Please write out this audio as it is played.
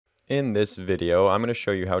In this video, I'm going to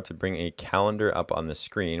show you how to bring a calendar up on the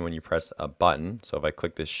screen when you press a button. So if I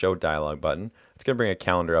click this Show Dialog button, it's going to bring a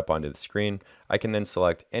calendar up onto the screen. I can then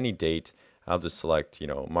select any date. I'll just select,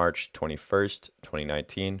 March 21st,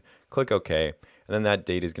 2019, click OK, and then that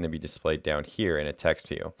date is going to be displayed down here in a text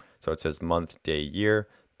view. So it says month, day, year.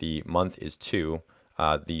 The month is 2.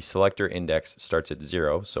 The selector index starts at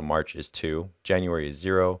 0, so March is 2, January is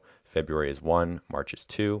 0, February is 1, March is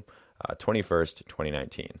 2, 21st,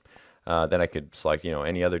 2019. Then I could select,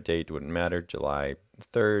 any other date, wouldn't matter, July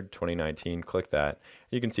 3rd, 2019, click that.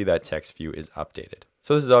 You can see that text view is updated.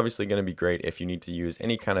 So this is obviously going to be great if you need to use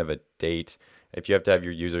any kind of a date, if you have to have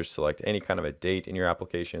your users select any kind of a date in your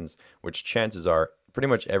applications, which chances are pretty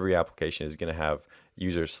much every application is going to have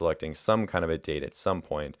users selecting some kind of a date at some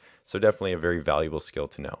point. So definitely a very valuable skill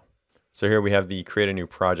to know. So here we have the Create a New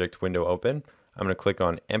Project window open. I'm going to click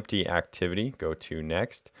on Empty Activity, go to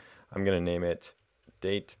Next. I'm going to name it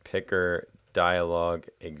DatePicker Dialog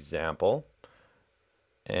Example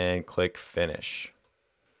and click Finish.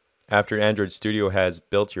 After Android Studio has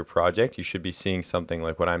built your project, you should be seeing something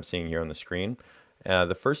like what I'm seeing here on the screen.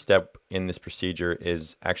 The first step in this procedure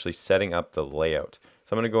is actually setting up the layout.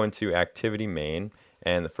 So I'm going to go into Activity Main,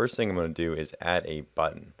 and the first thing I'm going to do is add a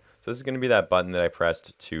button. So this is going to be that button that I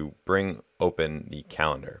pressed to bring open the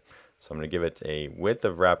calendar. So I'm going to give it a width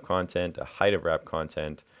of wrap content, a height of wrap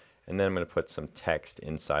content, and then I'm going to put some text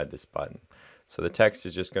inside this button. So the text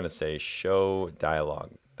is just going to say Show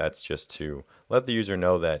Dialog. That's just to let the user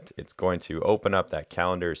know that it's going to open up that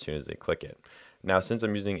calendar as soon as they click it. Now, since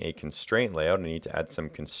I'm using a constraint layout, I need to add some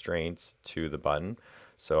constraints to the button.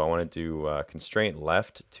 So I want to do constraint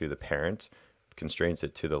left to the parent, constraints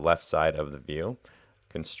it to the left side of the view,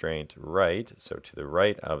 constraint right, so to the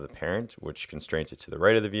right of the parent, which constraints it to the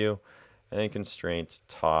right of the view, and then constraint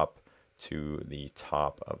top to the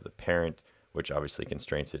top of the parent, which obviously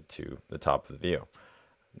constraints it to the top of the view.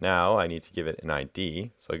 Now I need to give it an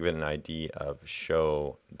ID, so I'll give it an ID of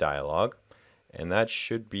Show Dialog, and that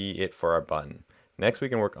should be it for our button. Next we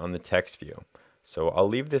can work on the text view. So I'll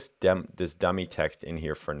leave this dummy text in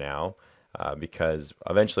here for now because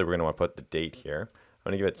eventually we're going to want to put the date here.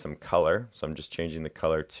 I'm going to give it some color, so I'm just changing the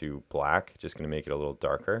color to black, just going to make it a little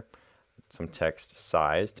darker. Some text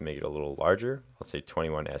size to make it a little larger, I'll say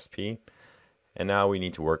 21 SP. And now we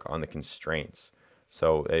need to work on the constraints.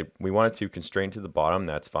 So we want it to constrain to the bottom,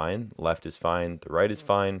 that's fine. Left is fine, the right is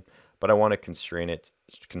fine, but I want to constrain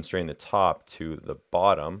the top to the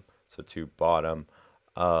bottom, so to bottom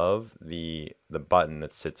of the button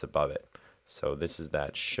that sits above it. So this is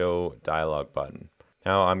that Show Dialog button.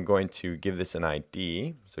 Now I'm going to give this an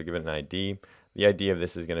ID, so give it an ID. The ID of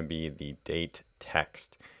this is going to be the date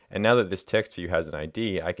text. And now that this text view has an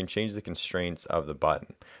ID, I can change the constraints of the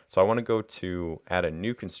button. So I want to go to add a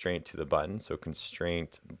new constraint to the button, so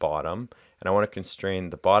constraint bottom, and I want to constrain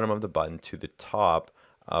the bottom of the button to the top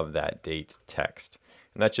of that date text.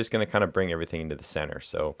 And that's just going to kind of bring everything into the center.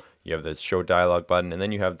 So you have the Show Dialog button, and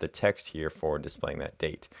then you have the text here for displaying that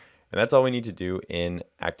date. And that's all we need to do in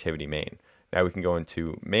Activity Main. Now we can go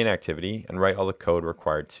into Main Activity and write all the code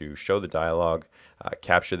required to show the dialog,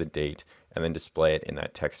 capture the date, and then display it in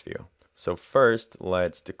that text view. So first,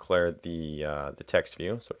 let's declare the text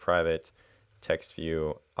view. So private text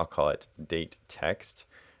view, I'll call it date text.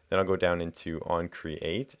 Then I'll go down into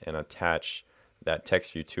onCreate and attach that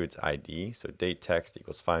text view to its ID. So date text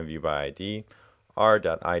equals find view by ID.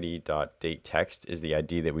 r.id.dateText is the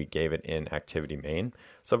ID that we gave it in Activity Main.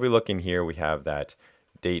 So if we look in here, we have that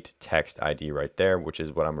date text ID right there, which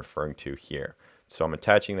is what I'm referring to here. So I'm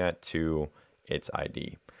attaching that to its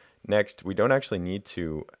ID. Next, we don't actually need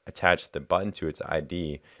to attach the button to its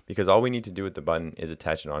ID because all we need to do with the button is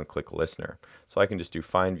attach an Onclicklistener. So I can just do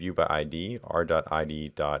find view by ID,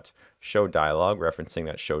 r.id.show dialog, referencing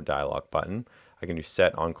that show dialog button. I can do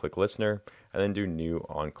set Onclicklistener and then do new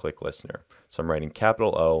Onclicklistener. So I'm writing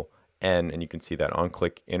capital O, N, and you can see that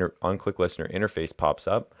Onclicklistener interface pops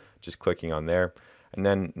up, just clicking on there. And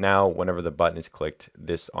then now whenever the button is clicked,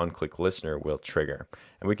 this Onclicklistener will trigger.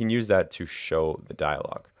 And we can use that to show the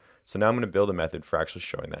dialog. So now I'm going to build a method for actually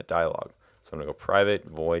showing that dialog. So I'm going to go private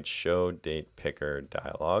void show DatePicker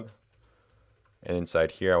Dialog. And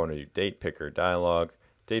inside here I want to do DatePicker Dialog.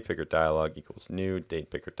 DatePicker Dialog equals new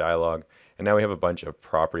DatePicker Dialog. And now we have a bunch of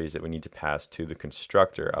properties that we need to pass to the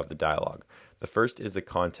constructor of the dialog. The first is the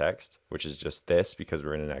context, which is just this because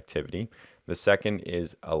we're in an activity. The second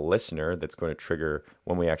is a listener that's going to trigger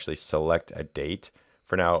when we actually select a date.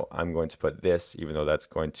 For now, I'm going to put this, even though that's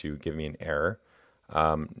going to give me an error.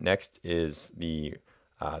 Next is the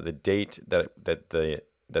date that the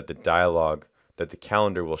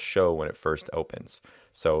calendar will show when it first opens.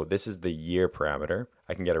 So this is the year parameter.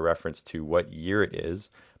 I can get a reference to what year it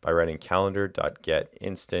is by writing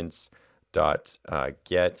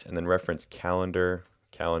calendar.getInstance.get and then reference calendar,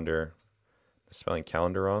 spelling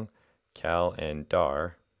calendar wrong, cal and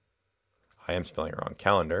dar. I am spelling it wrong,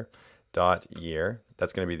 calendar dot year.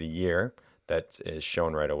 That's going to be the year that is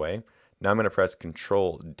shown right away. Now I'm going to press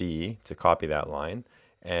Control D to copy that line.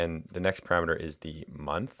 And the next parameter is the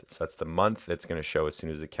month. So that's the month that's going to show as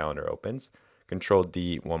soon as the calendar opens. Control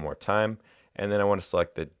D one more time. And then I want to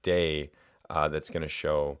select the day that's going to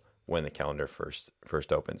show when the calendar first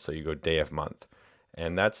opens. So you go day of month.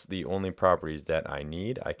 And that's the only properties that I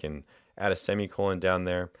need. I can add a semicolon down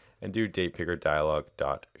there and do DatePicker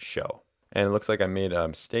Dialog.show. And it looks like I made a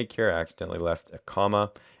mistake here. I accidentally left a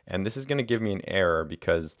comma. And this is going to give me an error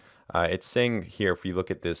because it's saying here, if you look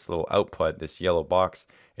at this little output, this yellow box,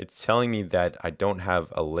 it's telling me that I don't have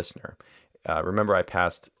a listener. Remember, I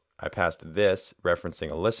passed this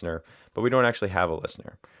referencing a listener, but we don't actually have a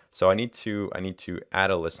listener. So I need to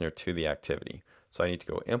add a listener to the activity. So I need to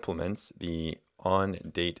go implements the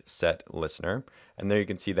OnDateSetListener, and there you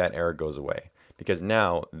can see that error goes away because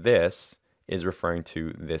now this is referring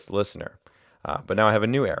to this listener. But now I have a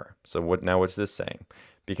new error. So what's this saying?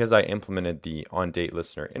 Because I implemented the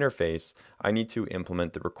OnDateListener interface, I need to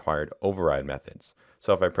implement the required override methods.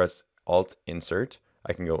 So if I press Alt Insert,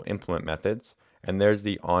 I can go Implement Methods, and there's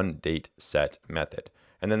the OnDateSet method,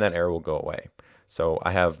 and then that error will go away. So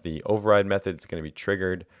I have the override method. It's going to be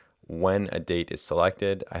triggered when a date is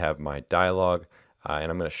selected. I have my dialog,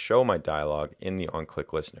 and I'm going to show my dialog in the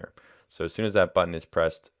OnClickListener. So as soon as that button is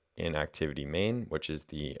pressed in activity main, which is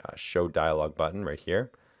the show dialog button right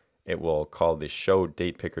here, it will call the show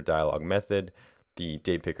DatePicker Dialog method. The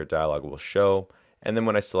DatePicker Dialog will show, and then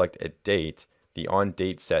when I select a date, the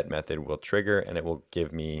OnDateSet method will trigger, and it will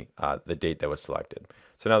give me the date that was selected.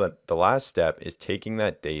 So now the last step is taking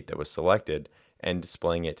that date that was selected and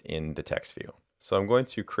displaying it in the text view. So I'm going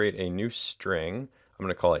to create a new string. I'm going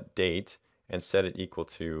to call it date and set it equal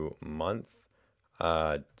to month,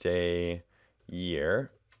 day,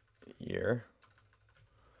 year,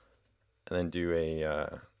 and then do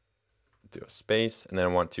a space, and then I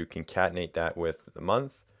want to concatenate that with the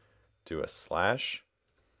month, do a slash,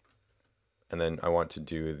 and then I want to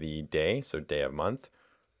do the day, so day of month,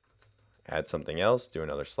 add something else, do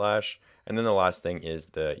another slash, and then the last thing is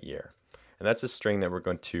the year. And that's a string that we're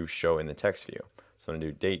going to show in the text view. So I'm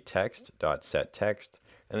going to do dateText.setText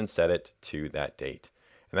and then set it to that date.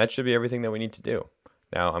 And that should be everything that we need to do.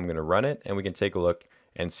 Now I'm going to run it and we can take a look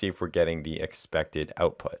and see if we're getting the expected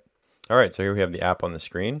output. All right, so here we have the app on the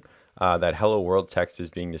screen. That hello world text is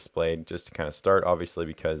being displayed just to kind of start, obviously,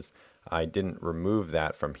 because I didn't remove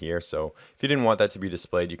that from here. So if you didn't want that to be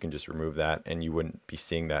displayed, you can just remove that and you wouldn't be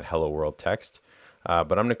seeing that hello world text.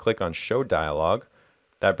 But I'm going to click on show dialog.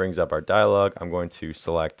 That brings up our dialog. I'm going to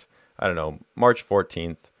select, I don't know, March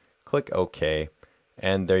 14th, click OK.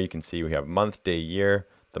 And there you can see we have month, day, year.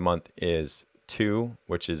 The month is 2,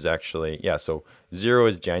 which is actually, yeah, so 0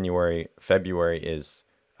 is January, February is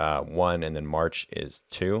 1, and then March is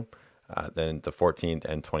 2, then the 14th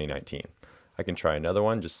and 2019. I can try another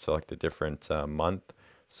one, just select a different month.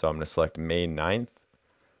 So I'm going to select May 9th.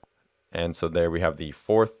 And so there we have the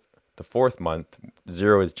fourth month.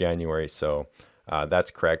 0 is January, so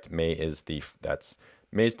that's correct. May is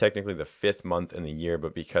technically the 5th month in the year,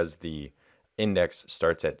 but because the index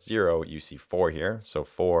starts at 0, you see 4 here. So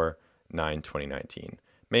 4/9/2019,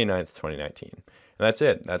 May 9th, 2019. And that's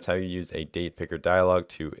it. That's how you use a date picker dialog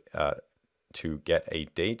to get a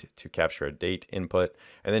date, to capture a date input,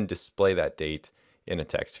 and then display that date in a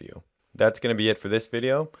text view. That's going to be it for this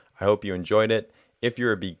video. I hope you enjoyed it. If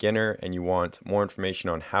you're a beginner and you want more information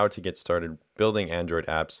on how to get started building Android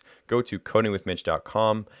apps, go to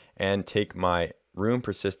codingwithmitch.com and take my Room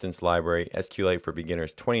Persistence Library SQLite for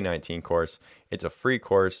Beginners 2019 course. It's a free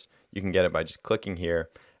course. You can get it by just clicking here,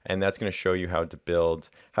 and that's going to show you how to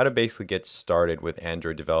basically get started with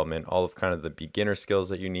Android development, all of kind of the beginner skills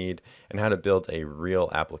that you need, and how to build a real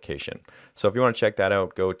application. So if you want to check that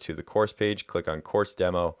out, go to the course page, click on Course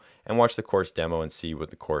Demo, and watch the course demo and see what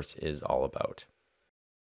the course is all about.